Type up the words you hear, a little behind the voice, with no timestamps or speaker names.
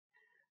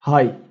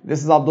Hi,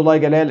 this is Abdullah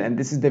Galal and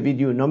this is the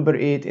video number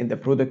 8 in the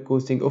product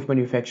costing of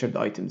manufactured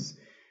items.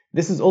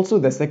 This is also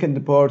the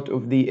second part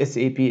of the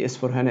SAP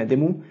S4HANA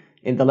demo.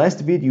 In the last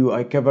video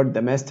I covered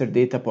the master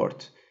data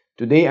part.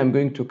 Today I'm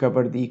going to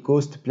cover the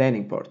cost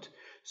planning part.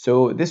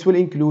 So this will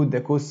include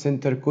the cost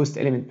center cost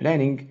element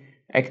planning,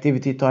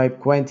 activity type,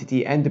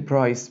 quantity and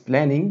price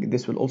planning.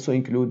 This will also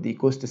include the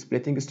cost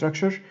splitting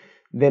structure,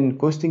 then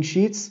costing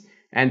sheets,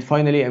 and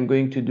finally I'm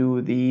going to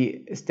do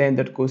the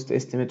standard cost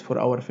estimate for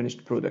our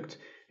finished product.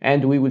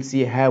 And we will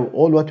see how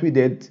all what we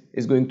did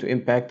is going to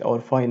impact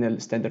our final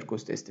standard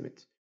cost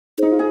estimate.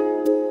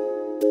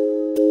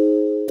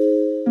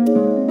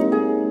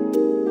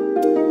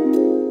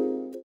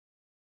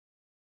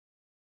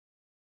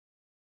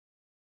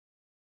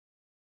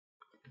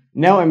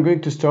 Now I'm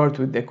going to start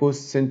with the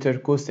cost center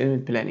cost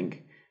element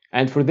planning.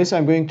 And for this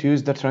I'm going to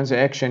use the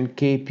transaction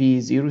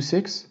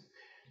KP06.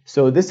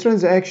 So this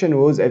transaction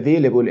was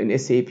available in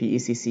SAP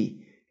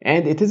ECC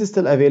and it is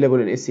still available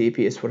in SAP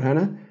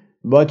S4HANA,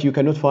 but you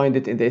cannot find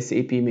it in the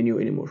SAP menu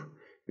anymore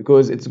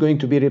because it's going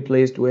to be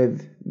replaced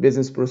with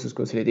business process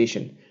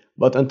consolidation.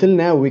 But until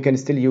now we can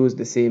still use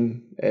the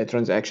same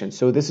transaction.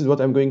 So this is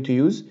what I'm going to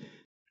use.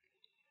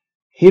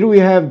 Here we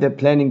have the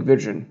planning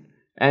version,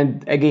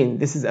 and again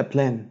this is a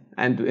plan,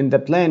 and in the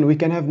plan we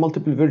can have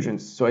multiple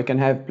versions. So I can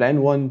have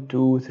plan 1,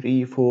 2,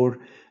 3, 4,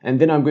 and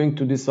then I'm going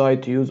to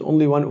decide to use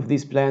only one of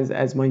these plans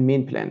as my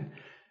main plan.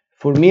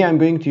 For me, I'm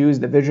going to use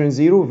the version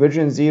 0.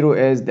 Version 0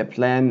 is the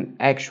plan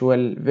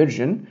actual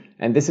version,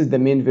 and this is the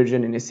main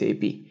version in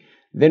SAP.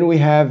 Then we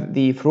have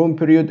the from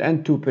period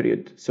and to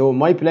period. So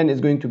my plan is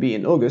going to be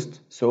in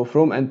August, so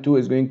from and to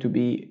is going to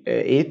be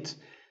 8.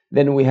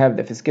 Then we have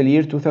the fiscal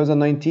year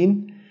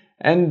 2019,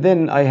 and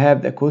then I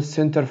have the cost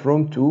center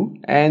from to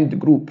and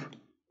group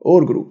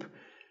or group.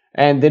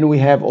 And then we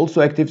have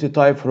also activity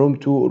type from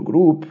to or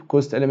group,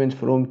 cost element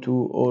from to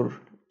or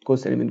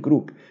cost element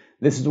group.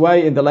 This is why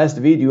in the last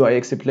video I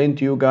explained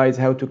to you guys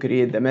how to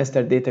create the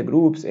master data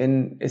groups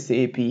in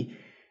SAP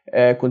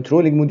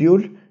controlling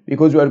module,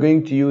 because we are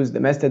going to use the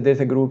master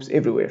data groups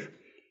everywhere.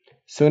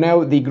 So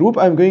now the group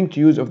I'm going to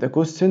use of the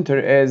cost center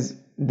is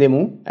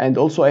demo, and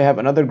also I have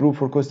another group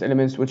for cost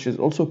elements which is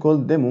also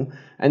called demo,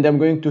 and I'm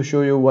going to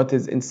show you what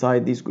is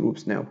inside these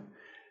groups now.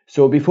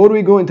 So before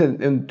we go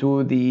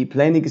into the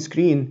planning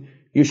screen,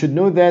 you should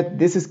know that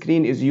this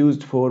screen is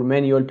used for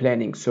manual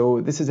planning. So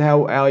this is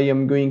how I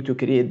am going to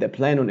create the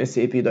plan on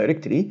SAP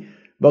directly,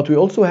 but we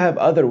also have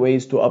other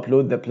ways to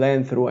upload the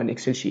plan through an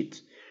Excel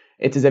sheet.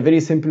 It is a very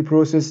simple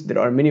process. There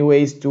are many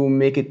ways to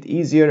make it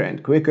easier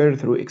and quicker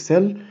through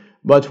Excel,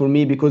 but for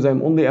me, because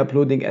I'm only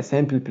uploading a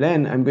sample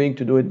plan, I'm going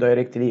to do it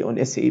directly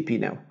on SAP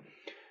now.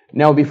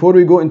 Now, before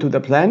we go into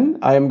the plan,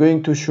 I am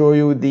going to show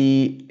you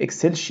the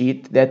Excel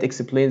sheet that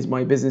explains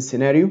my business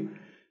scenario.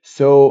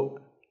 So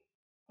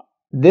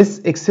this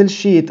Excel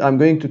sheet I'm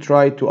going to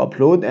try to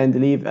upload and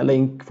leave a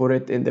link for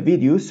it in the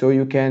video so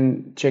you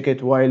can check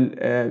it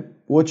while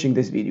watching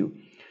this video.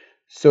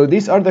 So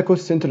these are the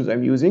cost centers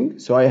I'm using.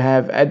 So I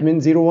have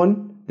admin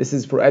 01, this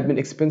is for admin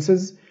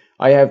expenses.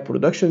 I have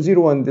production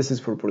 01, this is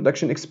for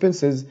production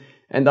expenses.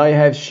 And I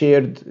have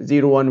shared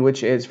 01,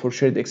 which is for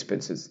shared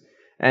expenses.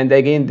 And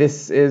again,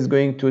 this is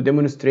going to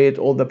demonstrate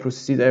all the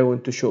processes I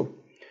want to show.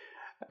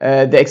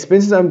 The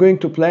expenses I'm going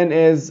to plan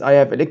is I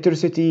have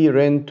electricity,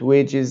 rent,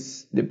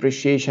 wages,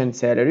 depreciation,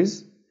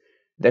 salaries.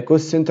 The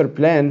cost center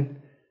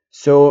plan.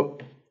 So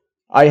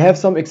I have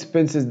some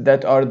expenses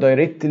that are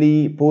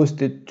directly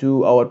posted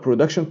to our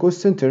production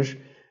cost center,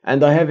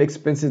 and I have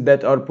expenses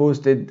that are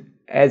posted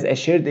as a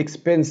shared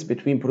expense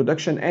between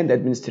production and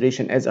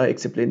administration, as I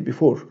explained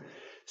before.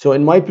 So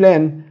in my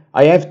plan,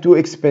 I have two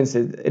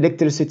expenses,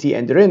 electricity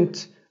and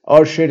rent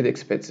are shared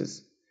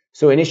expenses.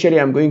 So initially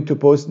I'm going to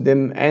post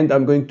them and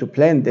I'm going to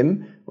plan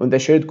them on the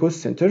shared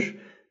cost center.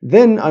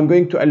 Then I'm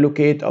going to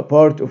allocate a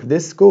part of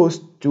this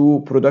cost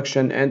to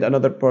production and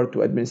another part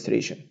to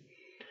administration.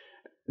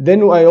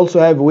 Then I also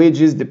have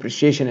wages,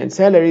 depreciation and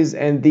salaries,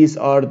 and these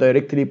are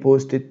directly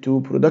posted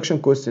to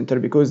production cost center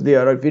because they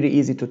are very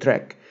easy to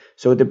track.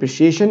 So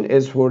depreciation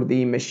is for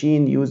the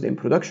machine used in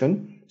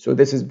production. So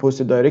this is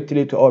posted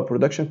directly to our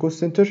production cost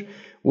center.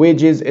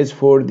 Wages is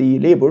for the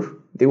labor,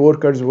 the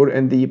workers were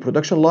in the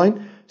production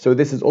line. So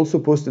this is also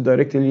posted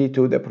directly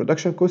to the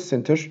production cost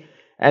center.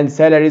 And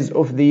salaries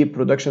of the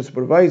production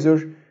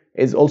supervisor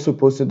is also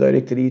posted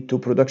directly to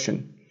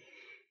production.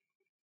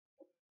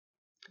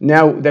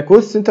 Now the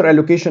cost center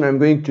allocation I'm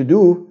going to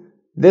do,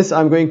 this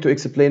I'm going to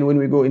explain when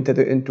we go into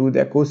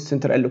the cost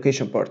center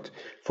allocation part.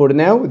 For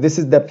now, this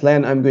is the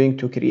plan I'm going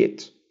to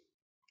create.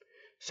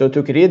 So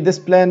to create this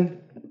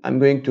plan, I'm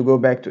going to go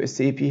back to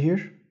SAP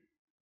here.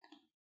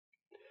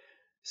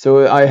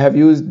 So I have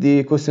used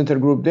the cost center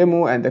group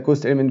demo and the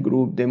cost element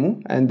group demo,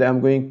 and I'm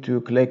going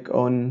to click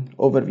on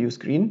overview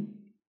screen.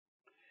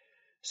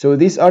 So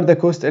these are the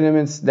cost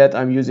elements that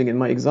I'm using in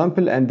my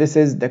example, and this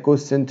is the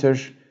cost center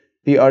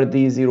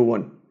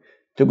PRD01.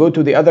 To go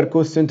to the other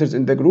cost centers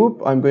in the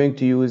group, I'm going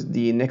to use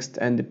the next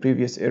and the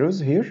previous arrows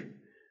here.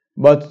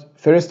 But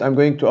first, I'm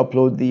going to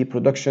upload the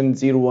production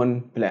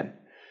 01 plan.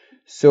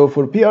 So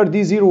for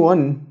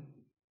PRD01,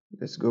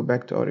 Let's go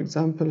back to our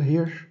example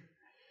here.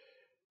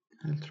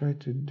 I'll try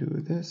to do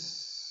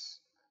this.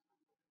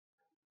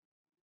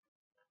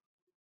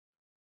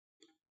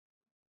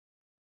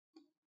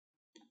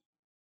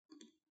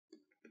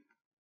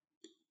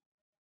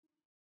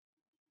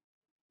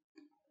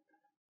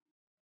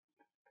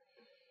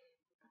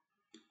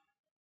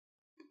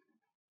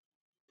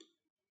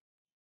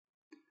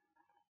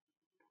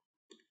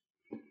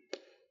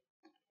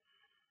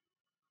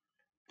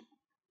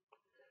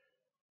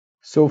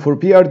 So for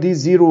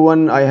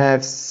PRD01, I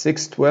have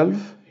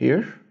 612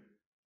 here,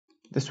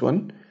 this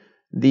one.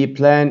 The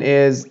plan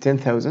is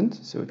 10,000,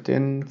 so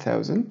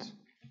 10,000.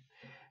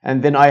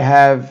 And then I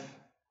have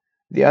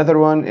the other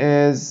one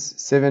is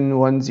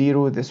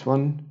 710, this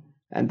one,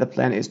 and the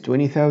plan is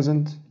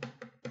 20,000.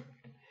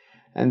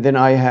 And then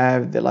I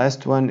have the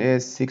last one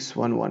is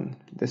 611,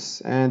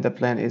 this, and the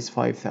plan is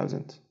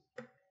 5,000.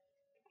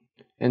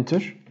 Enter.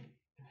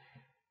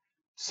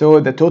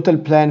 So the total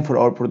plan for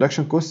our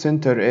production cost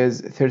center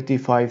is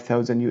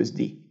 35,000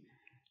 USD.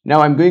 Now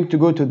I'm going to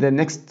go to the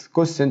next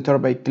cost center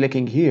by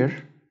clicking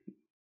here.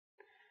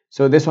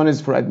 So this one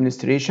is for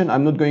administration.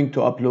 I'm not going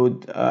to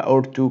upload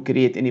or to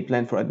create any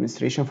plan for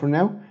administration for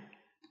now.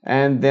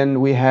 And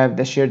then we have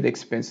the shared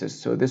expenses.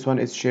 So this one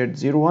is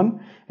shared 01,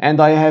 and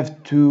I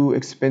have two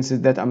expenses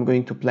that I'm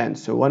going to plan.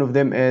 So one of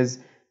them is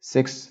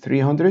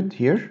 6,300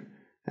 here,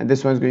 and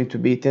this one is going to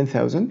be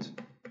 10,000.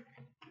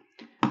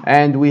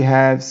 And we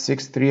have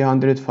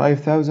 6,300,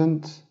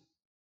 5,000,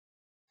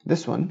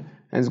 this one,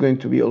 and it's going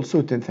to be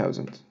also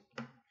 10,000.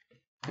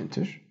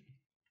 Enter.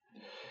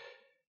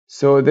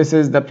 So this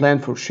is the plan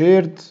for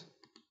shared,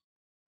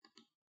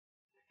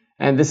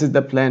 and this is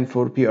the plan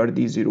for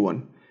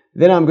PRD01.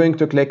 Then I'm going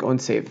to click on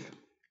save.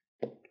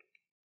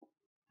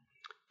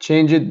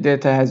 Changed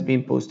data has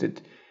been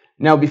posted.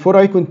 Now before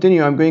I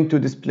continue, I'm going to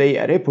display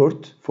a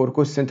report for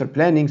cost center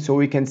planning so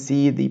we can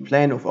see the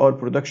plan of our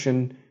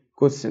production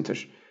cost center.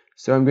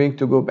 So I'm going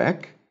to go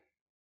back,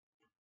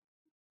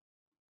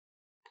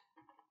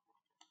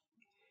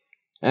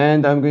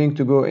 and I'm going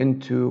to go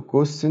into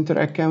cost center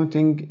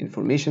accounting,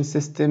 information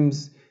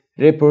systems,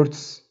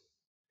 reports,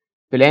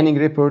 planning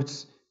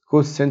reports,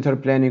 cost center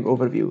planning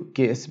overview,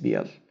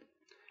 KSPL.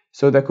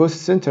 So the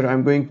cost center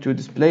I'm going to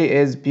display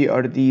is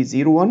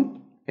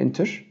PRD01,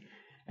 enter,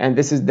 and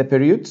this is the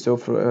period, so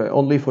for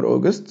only for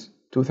August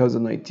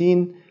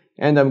 2019,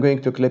 and I'm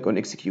going to click on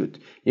execute.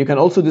 You can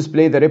also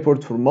display the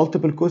report for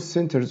multiple cost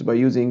centers by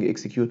using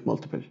execute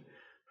multiple.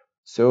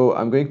 So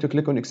I'm going to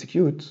click on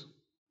execute.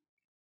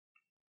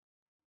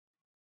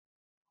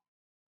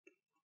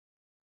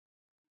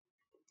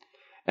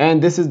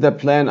 And this is the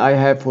plan I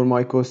have for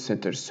my cost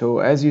center. So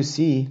as you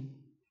see,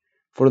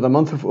 for the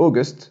month of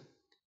August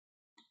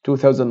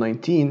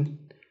 2019,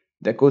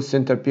 the cost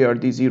center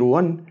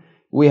PRD01,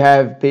 we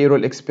have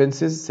payroll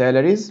expenses,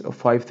 salaries of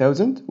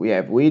 5,000, we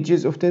have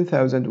wages of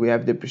 10,000, we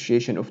have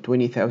depreciation of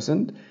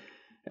 20,000,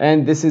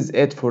 and this is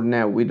it for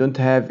now. We don't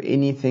have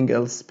anything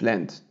else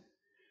planned.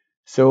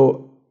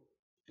 So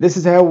this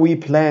is how we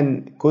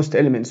plan cost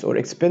elements or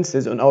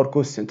expenses on our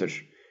cost center.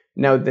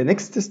 Now the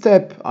next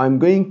step, I'm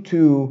going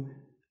to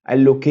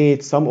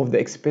allocate some of the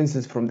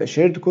expenses from the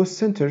shared cost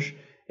center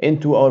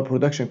into our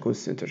production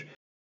cost center.